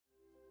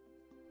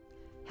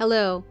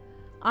Hello,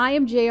 I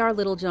am J.R.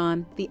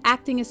 Littlejohn, the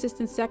Acting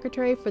Assistant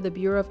Secretary for the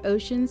Bureau of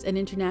Oceans and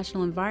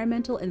International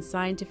Environmental and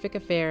Scientific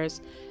Affairs,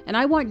 and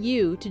I want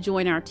you to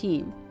join our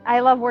team.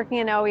 I love working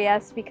in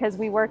OES because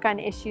we work on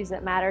issues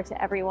that matter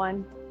to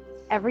everyone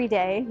every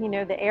day. You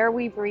know, the air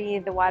we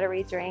breathe, the water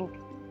we drink,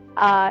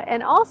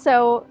 and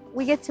also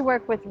we get to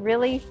work with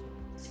really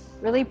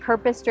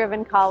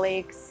purpose-driven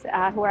colleagues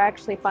who are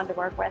actually fun to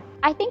work with.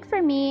 I think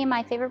for me,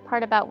 my favorite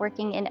part about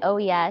working in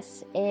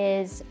OES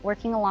is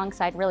working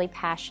alongside really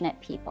passionate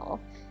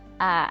people.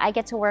 I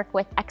get to work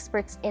with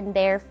experts in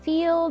their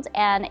field,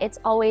 and it's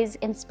always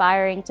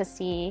inspiring to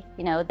see,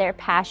 their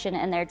passion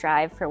and their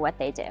drive for what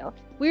they do.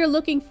 We are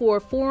looking for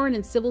foreign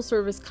and civil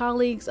service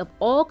colleagues of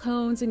all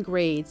cones and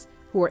grades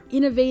who are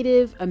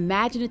innovative,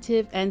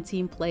 imaginative, and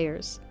team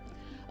players.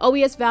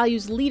 OES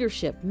values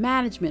leadership,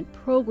 management,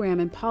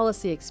 program, and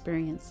policy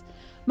experience.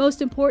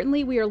 Most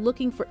importantly, we are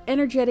looking for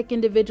energetic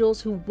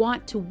individuals who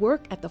want to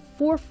work at the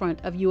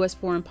forefront of U.S.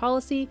 foreign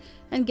policy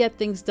and get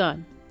things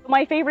done.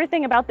 My favorite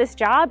thing about this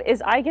job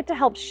is I get to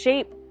help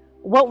shape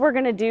what we're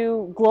going to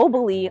do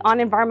globally on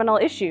environmental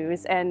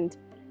issues, and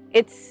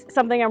it's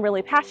something I'm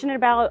really passionate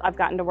about. I've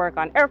gotten to work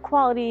on air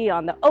quality,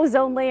 on the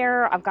ozone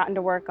layer, I've gotten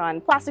to work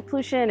on plastic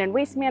pollution and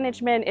waste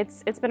management.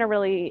 It's been a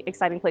really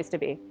exciting place to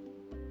be.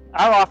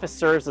 Our office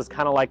serves as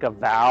kind of like a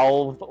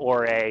valve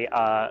or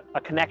a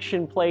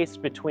connection place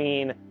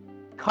between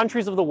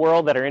countries of the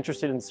world that are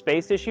interested in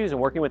space issues and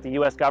working with the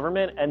U.S.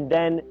 government, and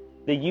then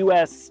the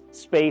U.S.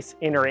 space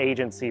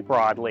interagency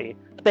broadly.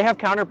 They have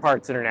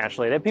counterparts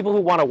internationally. They have people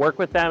who want to work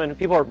with them, and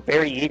people are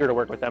very eager to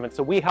work with them. And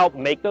so we help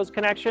make those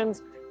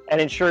connections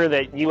and ensure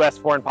that U.S.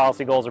 foreign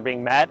policy goals are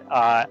being met,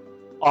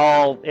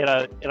 all in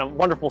a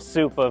wonderful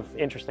soup of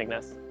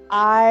interestingness.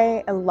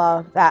 I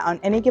love that on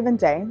any given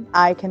day,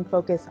 I can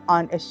focus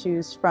on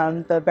issues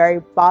from the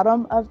very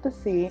bottom of the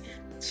sea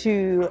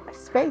to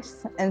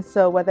space. And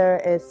so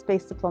whether it's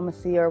space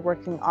diplomacy or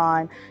working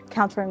on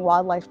countering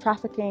wildlife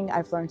trafficking,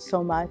 I've learned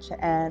so much,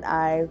 and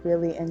I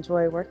really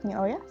enjoy working at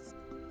OES.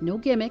 No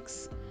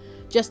gimmicks,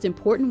 just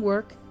important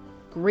work,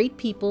 great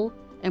people,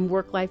 and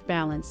work-life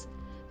balance.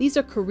 These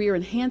are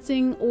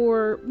career-enhancing,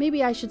 or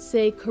maybe I should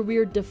say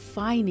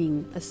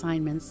career-defining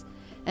assignments.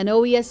 And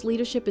OES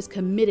leadership is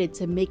committed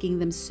to making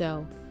them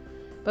so.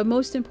 But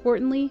most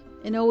importantly,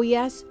 in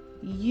OES,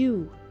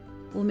 you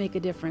will make a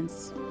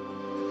difference.